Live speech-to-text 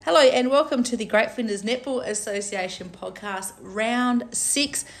Hello and welcome to the Great Flinders Netball Association podcast, round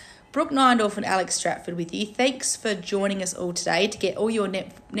 6. Brooke Neindorf and Alex Stratford with you. Thanks for joining us all today to get all your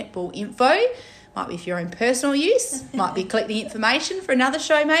netball info. Might be for your own personal use, might be collecting information for another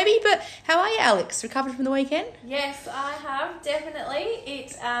show maybe, but how are you, Alex? Recovered from the weekend? Yes, I have, definitely.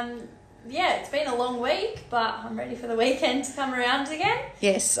 It's been a long week, but I'm ready for the weekend to come around again.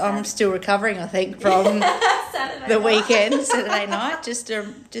 Yes, I'm still recovering, I think, from Saturday night.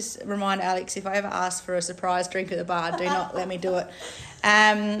 Just remind Alex, if I ever ask for a surprise drink at the bar, do not let me do it.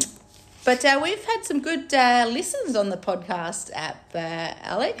 But we've had some good listens on the podcast app,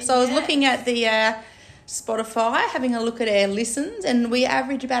 Alex. I was looking at the Spotify, having a look at our listens, and we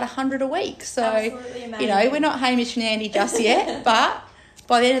average about 100 a week. So, absolutely amazing. We're not Hamish and Andy just yet, but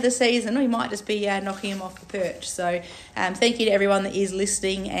by the end of the season, we might just be knocking them off the perch. So, thank you to everyone that is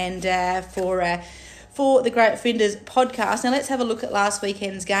listening and for the Great Flinders podcast. Now, let's have a look at last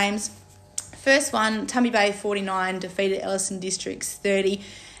weekend's games. First one, Tumby Bay 49 defeated Elliston Districts 30.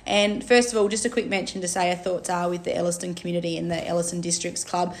 And first of all, just a quick mention to say our thoughts are with the Elliston community and the Elliston Districts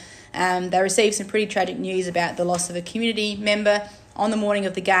Club. They received some pretty tragic news about the loss of a community member on the morning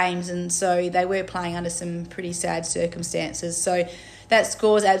of the games, and so they were playing under some pretty sad circumstances. So that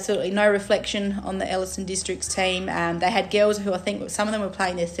scores absolutely no reflection on the Elliston Districts team. They had girls who I think some of them were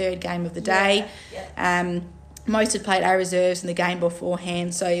playing their third game of the day. Yeah. Most had played A reserves in the game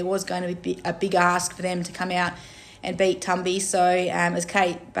beforehand, so it was going to be a big ask for them to come out and beat Tumby. So as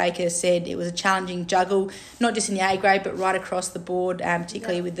Kate Baker said, it was a challenging juggle, not just in the A grade, but right across the board,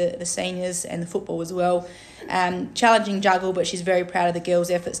 particularly with the seniors and the football as well. Challenging juggle, but she's very proud of the girls'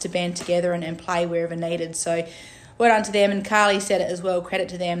 efforts to band together and play wherever needed. So well done to them, and Carly said it as well, credit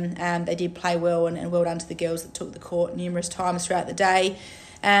to them. They did play well, and well done to the girls that took the court numerous times throughout the day.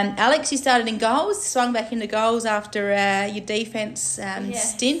 Alex, you started in goals, swung back into goals after your defence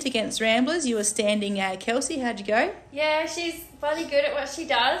stint against Ramblers. You were standing Kelsey. How'd you go? Yeah, she's bloody good at what she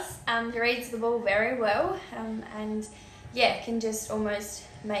does. Reads the ball very well and can just almost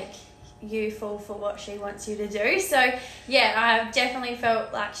make you fall for what she wants you to do. So, I've definitely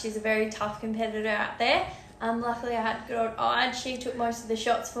felt like she's a very tough competitor out there. Luckily, I had good old Ide. She took most of the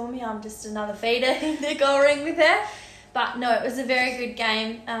shots for me. I'm just another feeder in the goal ring with her. But no, it was a very good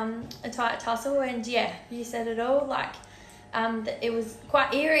game, a tight tussle, and you said it all. It was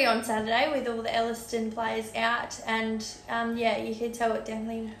quite eerie on Saturday with all the Elliston players out, and you could tell it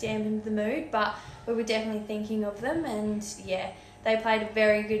definitely dampened the mood. But we were definitely thinking of them, and they played a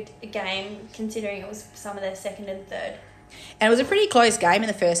very good game considering it was some of their second and third. And it was a pretty close game in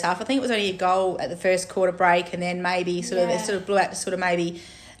the first half. I think it was only a goal at the first quarter break, and then maybe it blew out to maybe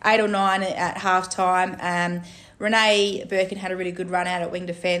 8 or 9 at half time. Renee Birkin had a really good run out at wing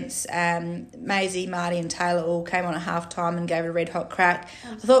defence. Maisie, Marty and Taylor all came on at half time and gave it a red hot crack.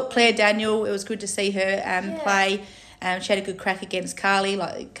 Absolutely. I thought Claire Daniel, it was good to see her play. She had a good crack against Carly,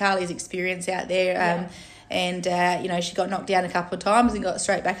 like Carly's experience out there. And she got knocked down a couple of times and got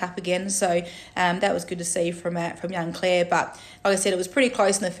straight back up again. So that was good to see from young Claire. But like I said, it was pretty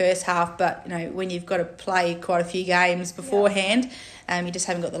close in the first half. But, when you've got to play quite a few games beforehand, you just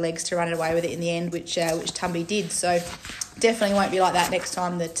haven't got the legs to run it away with it in the end, which Tumby did. So definitely won't be like that next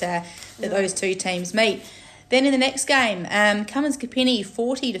time that those two teams meet. Then in the next game, Cummins Kapini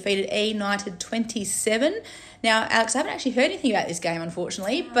 40 defeated E United 27. Now, Alex, I haven't actually heard anything about this game,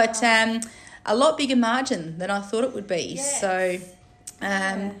 unfortunately, but a lot bigger margin than I thought it would be. Yes. So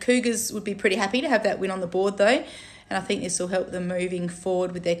Cougars would be pretty happy to have that win on the board, though, and I think this will help them moving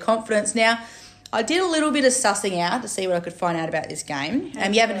forward with their confidence. Now, I did a little bit of sussing out to see what I could find out about this game.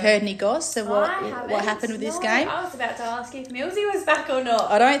 You haven't heard any goss of what happened with this game? I was about to ask if Millsy was back or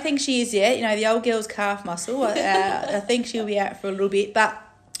not. I don't think she is yet. The old girl's calf muscle. I think she'll be out for a little bit. But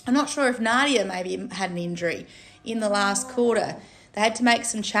I'm not sure if Nadia maybe had an injury in the last quarter. They had to make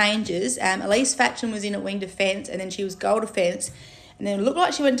some changes. Elise Fatchen was in at wing defence, and then she was goal defence. And then it looked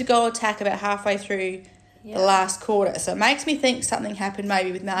like she went to goal attack about halfway through the last quarter. So it makes me think something happened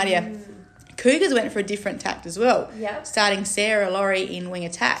maybe with Nadia. Cougars went for a different tact as well, starting Sarah Laurie in wing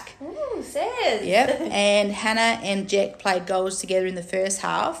attack. Ooh, Sarah. Yep, and Hannah and Jack played goals together in the first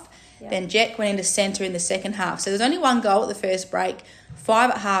half. Yep. Then Jack went into centre in the second half. So there's only 1 goal at the first break, 5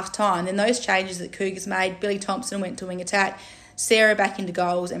 at half time. Then those changes that Cougars made, Billy Thompson went to wing attack, Sarah back into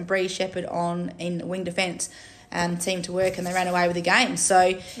goals, and Bree Shepherd on in wing defence. Seemed to work, and they ran away with the game.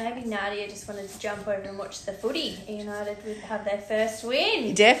 So maybe Nadia just wanted to jump over and watch the footy. United would have their first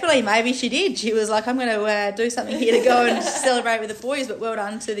win. Definitely, maybe she did. She was like, I'm going to do something here to go and celebrate with the boys. But well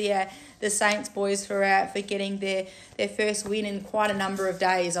done to the the Saints boys for getting their first win in quite a number of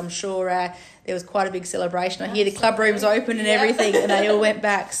days. I'm sure there was quite a big celebration. I hear the club rooms open and everything, and they all went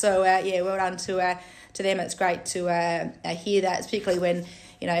back. So well done to them. It's great to hear that, particularly when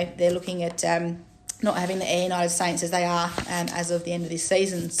they're looking at not having the Air United Saints as they are as of the end of this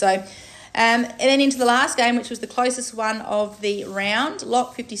season. So. And then into the last game, which was the closest one of the round.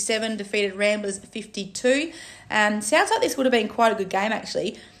 Lock 57 defeated Ramblers 52. Sounds like this would have been quite a good game,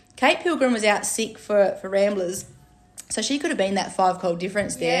 actually. Kate Pilgrim was out sick for Ramblers, so she could have been that 5-goal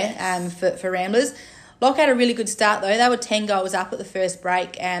difference there for Ramblers. Lock had a really good start, though. They were 10 goals up at the first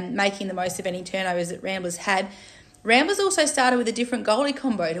break and making the most of any turnovers that Ramblers had. Ramblers also started with a different goalie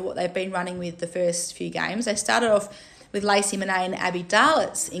combo to what they've been running with the first few games. They started off with Lacey Monet and Abby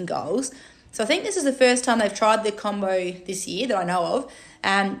Darlitz in goals. So I think this is the first time they've tried the combo this year that I know of.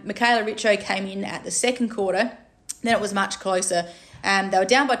 Michaela Richo came in at the second quarter. Then it was much closer. They were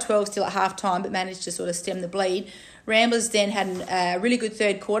down by 12 still at half-time, but managed to sort of stem the bleed. Ramblers then had a really good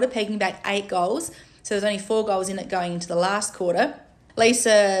third quarter, pegging back 8 goals. So there's only 4 goals in it going into the last quarter.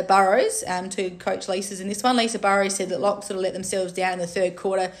 Lisa Burrows, to coach Lisa's in this one, Lisa Burrows said that Lock sort of let themselves down in the third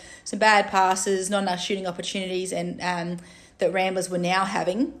quarter. Some bad passes, not enough shooting opportunities, and that Ramblers were now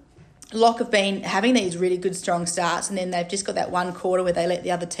having. Lock have been having these really good, strong starts, and then they've just got that one quarter where they let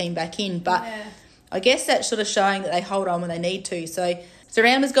the other team back in. But I guess that's sort of showing that they hold on when they need to. So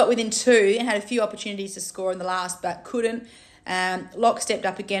Ramblers got within 2 and had a few opportunities to score in the last, but couldn't. Lock stepped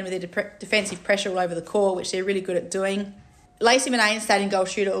up again with their defensive pressure all over the core, which they're really good at doing. Lacey Monet stayed in goal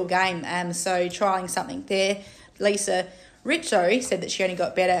shooter all game, so trying something there. Lisa Richo said that she only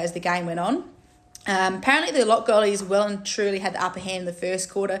got better as the game went on. Apparently the Lock goalies well and truly had the upper hand in the first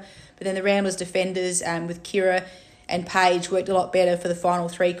quarter, but then the Ramblers defenders with Kira and Paige worked a lot better for the final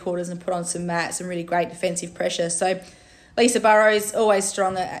 3 quarters and put on some really great defensive pressure. So Lisa Burrows, always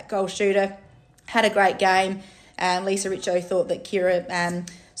strong at goal shooter, had a great game. Lisa Richo thought that Kira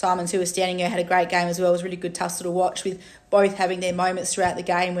Simons, who was standing there, had a great game as well. It was really good tussle to watch, with both having their moments throughout the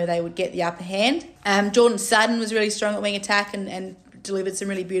game where they would get the upper hand. Jordan Sutton was really strong at wing attack and delivered some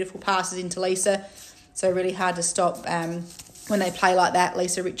really beautiful passes into Lisa. So really hard to stop when they play like that,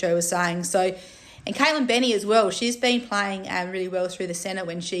 Lisa Richo was saying. So, and Caitlin Benny as well. She's been playing really well through the centre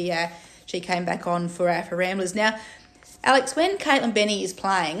when she came back on for Ramblers. Now, Alex, when Caitlin Benny is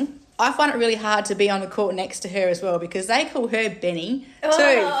playing, I find it really hard to be on the court next to her as well, because they call her Benny too.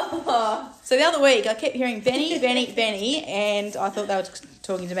 Oh. So the other week I kept hearing Benny, Benny, Benny, and I thought they were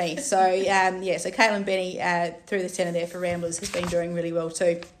talking to me. So, so Caitlin Benny through the centre there for Ramblers has been doing really well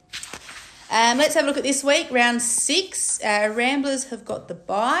too. Let's have a look at this week. Round 6, Ramblers have got the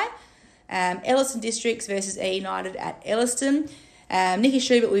bye. Elliston Districts versus E United at Elliston. Nikki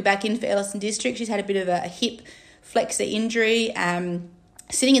Schubert will be back in for Elliston District. She's had a bit of a hip flexor injury.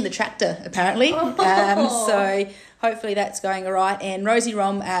 Sitting in the tractor, apparently. So hopefully that's going all right. And Rosie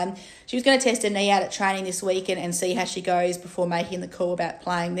Rom, she was going to test her knee out at training this week and see how she goes before making the call about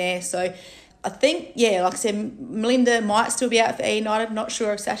playing there. So I think, like I said, Melinda might still be out for E United. Not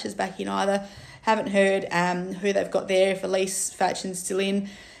sure if Sasha's back in either. Haven't heard who they've got there, if Elise Fatchin's still in.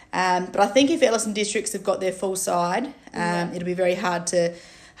 But I think if Elliston Districts have got their full side, it'll be very hard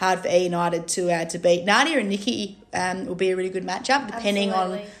for E United to beat. Nadia and Nikki will be a really good matchup, depending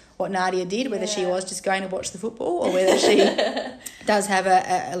on what Nadia did, whether she was just going to watch the football or whether she does have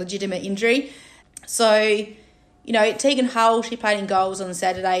a legitimate injury. So, Tegan Hull, she played in goals on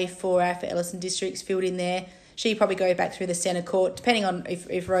Saturday for Elliston Districts, filled in there. She probably go back through the centre court, depending on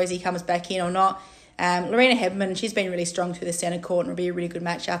if Rosie comes back in or not. Lorena Hebman, she's been really strong through the centre court and will be a really good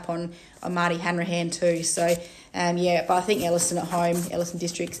matchup on Marty Hanrahan too. So, but I think Elliston at home, Elliston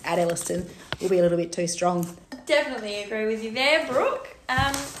Districts at Elliston will be a little bit too strong. Definitely agree with you there, Brooke.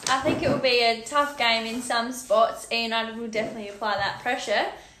 I think it will be a tough game in some spots. E United will definitely apply that pressure.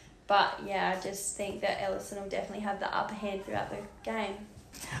 But, I just think that Elliston will definitely have the upper hand throughout the game.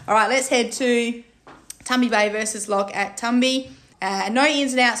 All right, let's head to Tumby Bay versus Lock at Tumby. No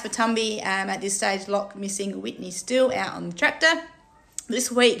ins and outs for Tumby at this stage. Lock missing Whitney still out on the tractor.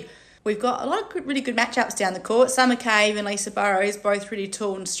 This week, we've got a lot of really good matchups down the court. Summer Cave and Lisa Burrows, both really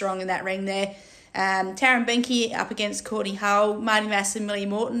tall and strong in that ring there. Taryn Benke up against Courtney Hull. Marty Mass and Millie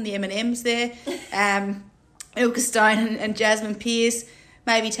Morton, the M&Ms there. Ilka Stone and Jasmine Pearce.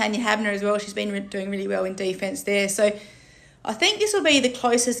 Maybe Tanya Habner as well. She's been doing really well in defence there. So I think this will be the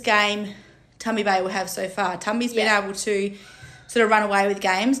closest game Tumby Bay will have so far. Tumby's been able to sort of run away with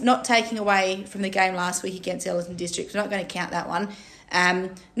games, not taking away from the game last week against Elliston District. We're not going to count that one.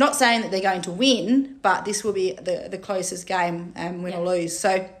 Not saying that they're going to win, but this will be the closest game, win or lose.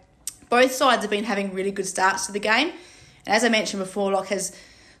 So both sides have been having really good starts to the game. And as I mentioned before, Lock has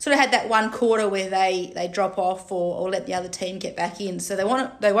sort of had that one quarter where they drop off or let the other team get back in. So they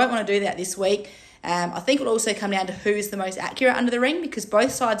won't want to do that this week. I think it'll also come down to who's the most accurate under the ring, because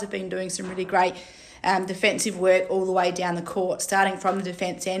both sides have been doing some really great defensive work all the way down the court, starting from the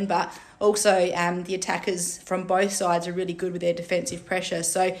defence end, but also the attackers from both sides are really good with their defensive pressure.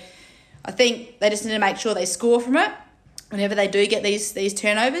 So I think they just need to make sure they score from it whenever they do get these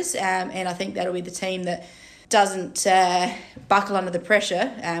turnovers, and I think that'll be the team that doesn't buckle under the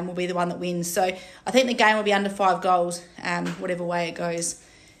pressure will be the one that wins. So I think the game will be under 5 goals, whatever way it goes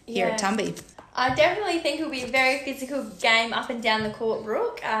here at Tumby. I definitely think it'll be a very physical game up and down the court,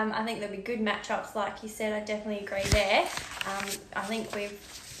 Brooke. I think there'll be good matchups, like you said. I definitely agree there. I think we've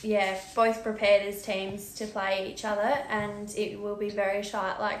both prepared as teams to play each other, and it will be very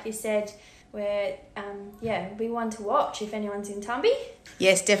sharp, like you said, where it'll be one to watch if anyone's in Tumby.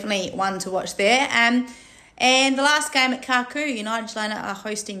 Yes, definitely one to watch there. And the last game at Karku, United Gelana are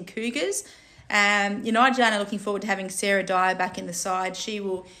hosting Cougars. United Gelana are looking forward to having Sarah Dyer back in the side. She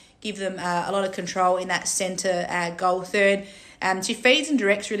will give them a lot of control in that centre goal third. She feeds and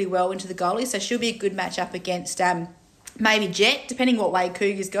directs really well into the goalie, so she'll be a good matchup against maybe Jet, depending what way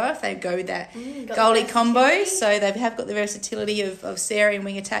Cougars go, if they go with that goalie combo. So they have got the versatility of Sarah in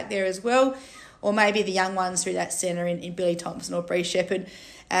wing attack there as well, or maybe the young ones through that centre in Billy Thompson or Bree Shepherd.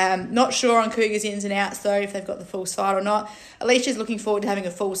 Not sure on Cougars' ins and outs though, if they've got the full side or not. Alicia's looking forward to having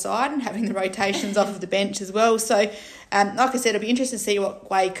a full side and having the rotations off of the bench as well. So, like I said, it'll be interesting to see what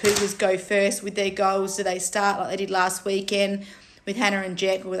way Cougars go first with their goals. Do they start like they did last weekend with Hannah and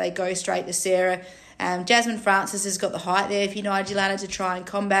Jet, or will they go straight to Sarah? Jasmine Francis has got the height there for United Gelana to try and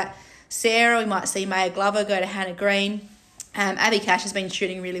combat Sarah. We might see Maya Glover go to Hannah Green. Abby Cash has been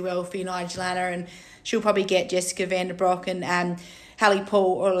shooting really well for United Gelana, and she'll probably get Jessica Vanderbroek and Hallie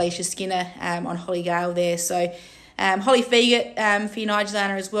Paul or Alicia Skinner on Holly Gale there. So Holly Fegert for United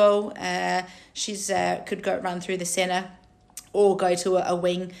Gelana as well. She's could go run through the centre or go to a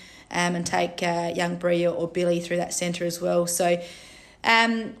wing and take young Bria or Billy through that centre as well. So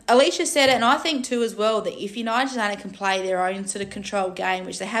Alicia said it, and I think too as well, that if United Gelana can play their own sort of controlled game,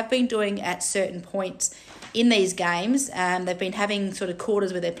 which they have been doing at certain points in these games, they've been having sort of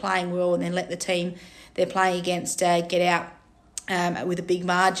quarters where they're playing well and then let the team they're playing against get out with a big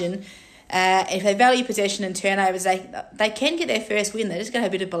margin. If they value possession and turnovers, they can get their first win. They're just going to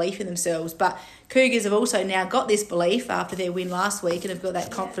have a bit of belief in themselves. But Cougars have also now got this belief after their win last week and have got that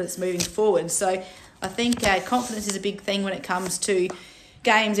confidence moving forward. So I think confidence is a big thing when it comes to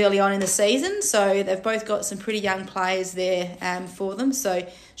games early on in the season. So they've both got some pretty young players there for them. So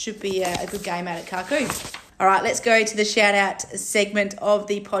should be a good game out at Karku. All right, let's go to the shout-out segment of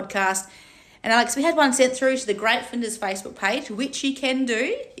the podcast. And Alex, we had one sent through to the Great Flinders Facebook page, which you can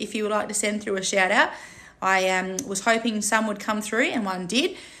do if you would like to send through a shout-out. I was hoping some would come through, and one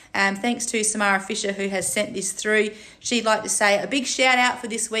did. Thanks to Samara Fisher, who has sent this through. She'd like to say a big shout-out for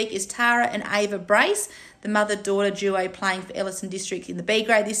this week is Tara and Ava Brace, the mother-daughter duo playing for Ellison District in the B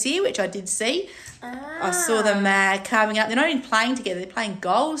grade this year, which I did see. I saw them carving up. They're not even playing together, they're playing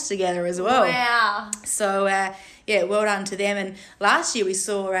goals together as well. Wow. So, well done to them. And last year we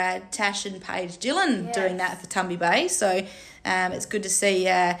saw Tash and Paige Dillon doing that for Tumby Bay. So it's good to see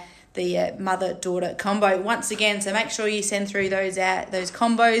the mother-daughter combo once again. So make sure you send through those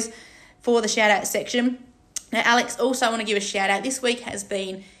combos for the shout-out section. Now, Alex, also I want to give a shout-out. This week has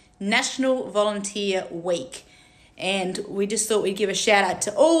been National Volunteer Week, and we just thought we'd give a shout-out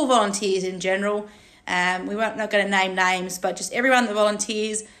to all volunteers in general. We weren't not going to name names, but just everyone that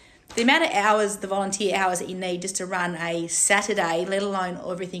volunteers. The amount of hours, the volunteer hours that you need just to run a Saturday, let alone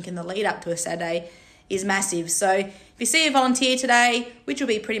everything in the lead up to a Saturday, is massive. So if you see a volunteer today, which will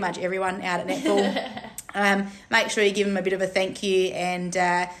be pretty much everyone out at netball, make sure you give them a bit of a thank you. And,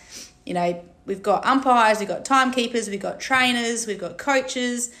 we've got umpires, we've got timekeepers, we've got trainers, we've got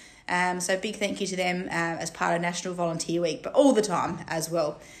coaches. So big thank you to them as part of National Volunteer Week, but all the time as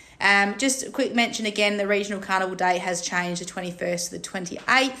well. Just a quick mention again, the regional carnival date has changed the 21st to the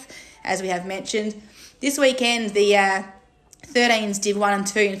 28th, as we have mentioned. This weekend, the 13s Div 1 and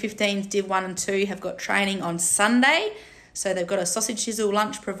 2 and 15s Div 1 and 2 have got training on Sunday. So they've got a sausage sizzle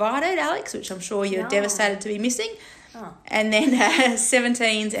lunch provided, Alex, which I'm sure you're devastated to be missing. Oh. And then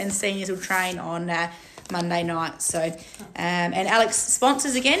 17s and seniors will train on Monday night. So, and Alex,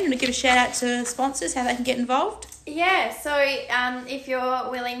 sponsors again, you want to give a shout out to sponsors, how they can get involved? Yeah, so if you're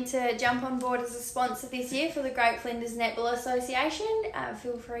willing to jump on board as a sponsor this year for the Great Flinders Netball Association,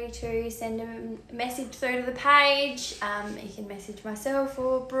 feel free to send a message through to the page. You can message myself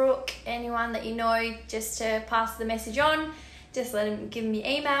or Brooke, anyone that you know, just to pass the message on. Just give me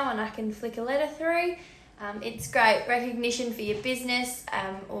email and I can flick a letter through. It's great recognition for your business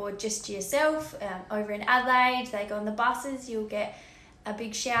or just yourself. Over in Adelaide, they go on the buses. You'll get a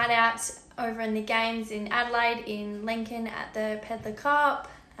big shout out over in the games in Adelaide, in Lincoln at the Peddler Cup.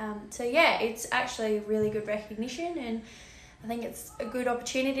 So yeah, it's actually really good recognition, and I think it's a good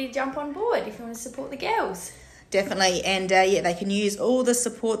opportunity to jump on board if you want to support the girls. Definitely, and they can use all the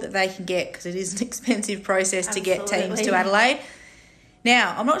support that they can get, because it is an expensive process to get teams to Adelaide.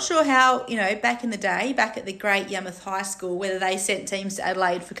 Now, I'm not sure how, back in the day, back at the great Yarmouth High School, whether they sent teams to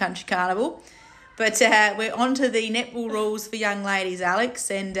Adelaide for Country Carnival. But we're on to the netball rules for young ladies,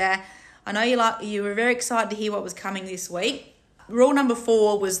 Alex. And I know you were very excited to hear what was coming this week. Rule number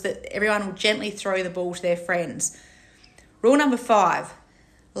 4 was that everyone will gently throw the ball to their friends. Rule number 5,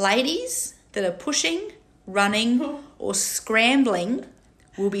 ladies that are pushing, running or scrambling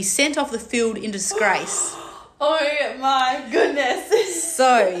will be sent off the field in disgrace. Oh my goodness.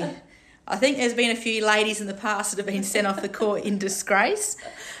 So, I think there's been a few ladies in the past that have been sent off the court in disgrace.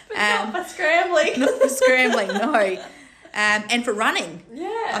 But not for scrambling. Not for scrambling, no. And for running.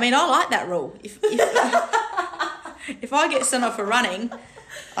 Yeah. I mean, I like that rule. If I get sent off for running,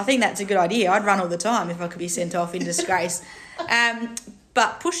 I think that's a good idea. I'd run all the time if I could be sent off in disgrace.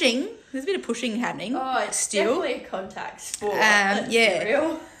 But pushing, there's a bit of pushing happening. Oh, it's still. Definitely a contact sport. Yeah.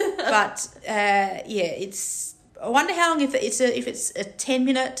 Real. But it's. I wonder how long if it's a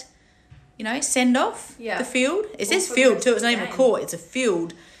 10-minute, send off. Yeah. The field. It says field too. It's not even a court. It's a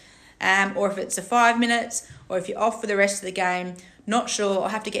field. Or if it's a 5 minutes, or if you're off for the rest of the game. Not sure. I'll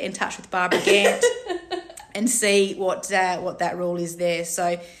have to get in touch with Barbara Gant and see what that rule is there.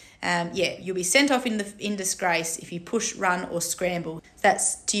 So. You'll be sent off in disgrace if you push, run or scramble.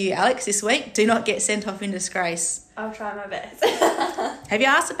 That's to you, Alex, this week. Do not get sent off in disgrace. I'll try my best. Have you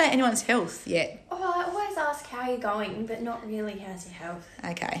asked about anyone's health yet? Oh, I always ask how you're going, but not really how's your health.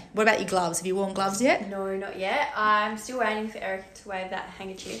 Okay. What about your gloves? Have you worn gloves yet? No, not yet. I'm still waiting for Erica to wave that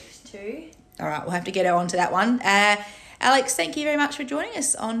handkerchief too. All right, we'll have to get her onto that one. Alex, thank you very much for joining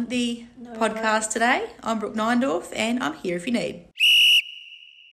us on the podcast today. I'm Brooke Neindorf, and I'm here if you need.